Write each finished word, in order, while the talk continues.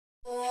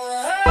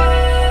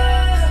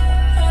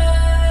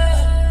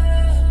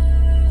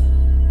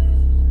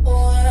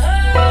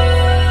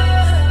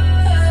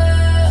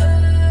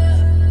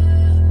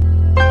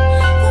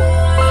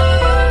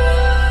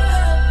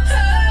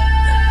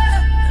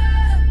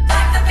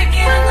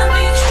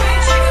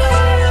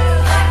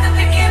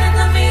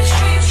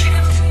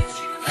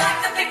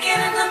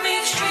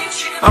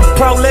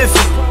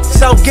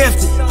so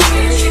gifted.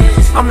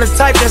 I'm the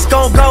type that's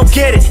gon' go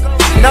get it,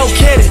 no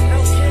kidding.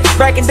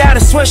 Breaking down a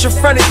switch in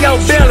front of your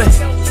building.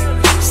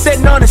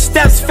 Sitting on the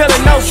steps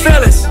feeling no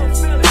feelings.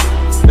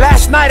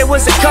 Last night it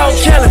was a cold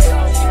killing.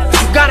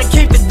 You gotta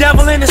keep the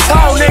devil in his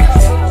hole,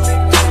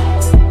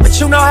 nigga. But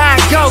you know how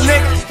it go,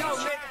 nigga.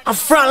 I'm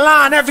front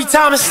line every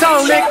time it's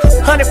on,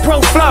 nigga. 100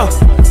 proof flow,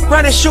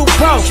 running shoot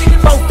pro.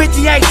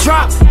 458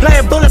 drop,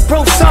 playing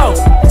bulletproof soul.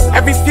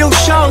 Every few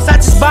shows I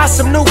just buy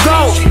some new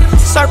gold.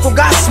 Circle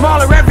got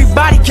smaller,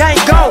 everybody can't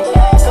go.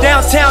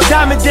 Downtown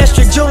Diamond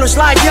District, jewelers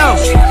like yo.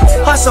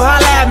 Hustle,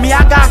 holla at me,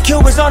 I got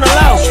Cubans on the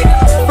low.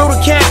 Through the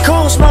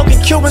Cancun, smoking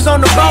Cubans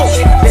on the boat.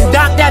 Then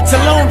dock that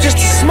Tulum just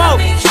to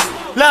smoke.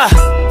 Look,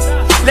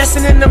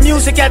 listening to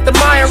music at the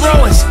Mayan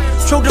ruins.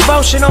 True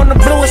devotion on the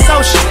bluest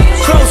ocean.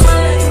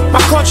 Cruising. My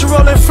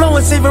cultural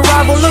influence, even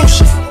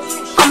revolution.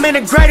 I'm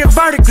integrated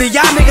vertically,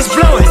 y'all niggas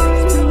blew it.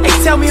 They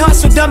tell me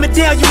hustle, dumb it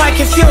down, you might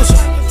confuse them.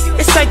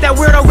 This ain't that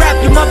weirdo rap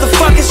you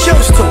motherfuckers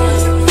used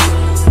to.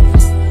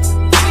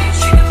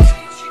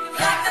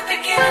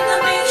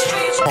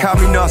 Call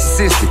me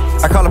narcissistic,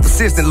 I call it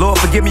persistent. Lord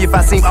forgive me if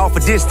I seem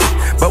awful distant,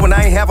 but when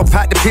I ain't have a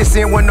pot to piss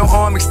in, wasn't no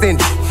arm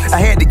extended. I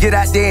had to get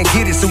out there and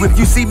get it, so if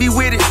you see me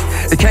with it,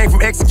 it came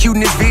from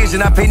executing this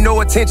vision. I pay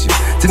no attention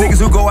to niggas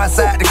who go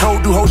outside the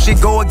code, do whole shit,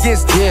 go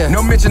against it. Yeah.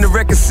 No mention of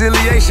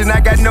reconciliation, I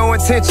got no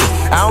intention.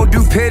 I don't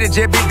do petty,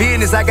 just big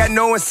business, I got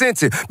no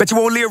incentive. Bet you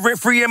won't live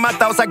rent-free in my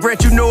thoughts, I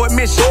grant you no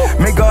admission.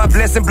 May God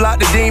bless and block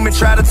the demon,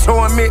 try to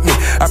torment me.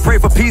 I pray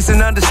for peace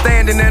and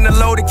understanding and a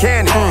loaded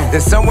cannon.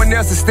 Then someone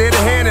else instead of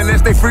hand,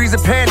 unless they freeze a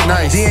panic.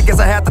 Nice. Then guess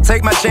I have to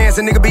take my chance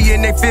and nigga be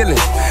in they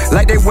feelings.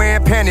 Like they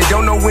wearing panic,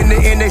 don't know when to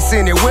end they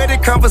sinning. Where the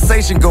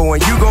conversation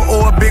going? You gon'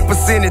 owe a big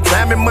percentage,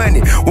 time and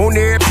money. Want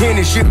every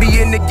penny, should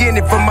be in the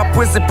guinea from my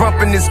pussy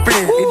pumping and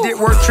spinning. It did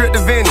work trip to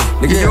Venice.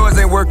 Nigga, yours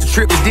ain't worth the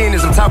trip to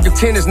Dennis. I'm talking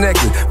tennis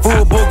necklace,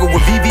 full booger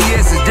with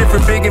VVS's,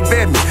 different big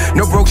investment.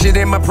 No broke shit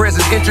in my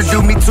presence.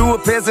 Introduce me to a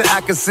peasant,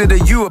 I consider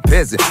you a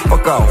peasant.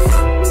 Fuck off.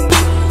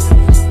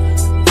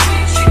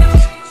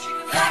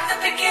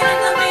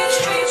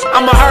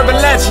 I'm a urban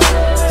legend,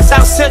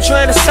 South Central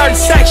in a certain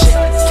section.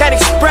 Can't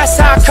express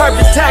how I curb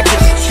the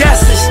tactics.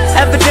 Guesses,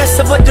 evidence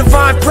of a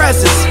divine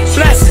presence.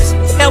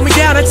 Blessings, held me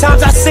down at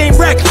times I seem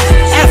reckless.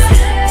 Effort,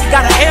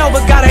 got an L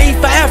but got an E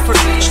for effort.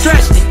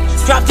 Stretched it,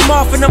 dropped him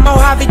off in the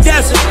Mojave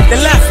Desert,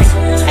 then left it.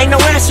 Ain't no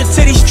answer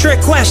to these trick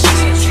questions.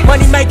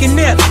 Money making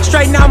nip,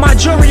 straighten out my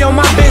jewelry on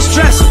my bench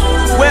dresser.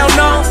 Well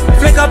known,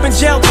 flick up in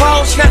jail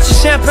clothes. Snatch a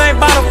champagne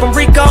bottle from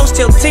Rico's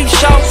till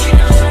T-shows.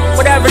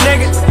 Whatever,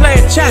 nigga,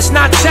 playing chess,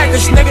 not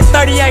checkers. Nigga,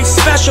 38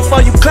 special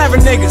for you clever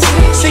niggas.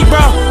 See,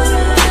 bro,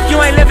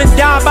 you ain't living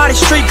down by the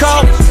street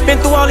code. Been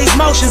through all these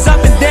motions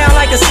up and down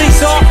like a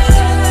seesaw.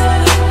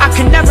 I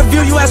can never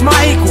view you as my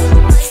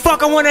equal.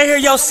 Fuck, I wanna hear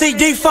your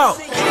CD fault.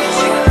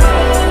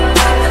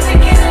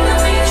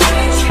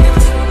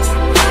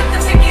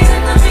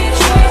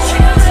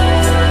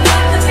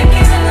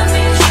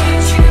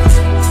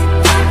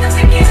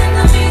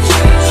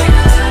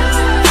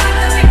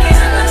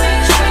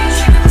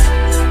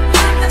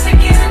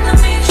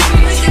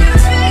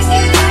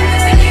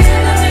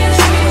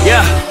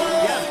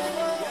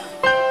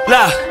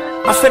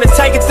 I'm finna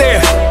take it there.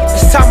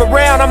 This time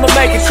around I'ma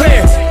make it clear.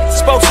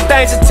 Spoke some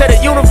things into the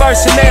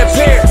universe and they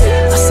appeared.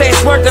 I say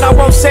it's work that I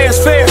won't say it's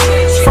fair.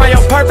 Find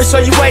your purpose or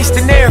you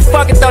wasting air.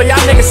 Fuck it though,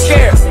 y'all niggas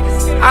scared.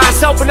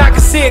 Eyes open, I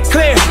can see it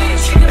clear.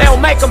 They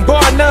don't make them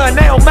bar none,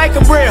 they don't make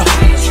them real.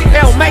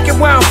 They don't make it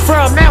where I'm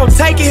from, they don't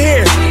take it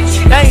here.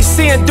 They ain't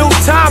seeing due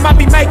time, I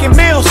be making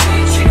meals.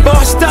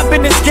 Bossed up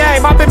in this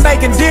game, I've been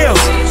making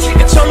deals.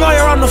 Get your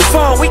lawyer on the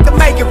phone, we can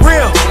make it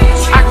real.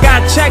 I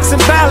got checks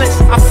and balance,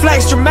 I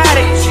flex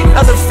dramatic.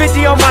 Another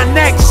 50 on my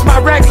neck, it's my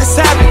reckless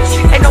habit.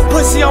 Ain't no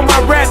pussy on my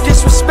rap,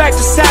 disrespect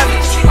is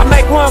savage. I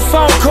make one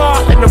phone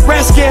call and the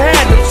rest get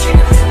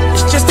handled.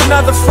 It's just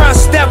another front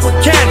step with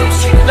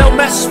candles. No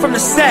message from the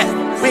set,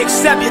 we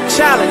accept your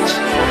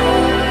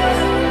challenge.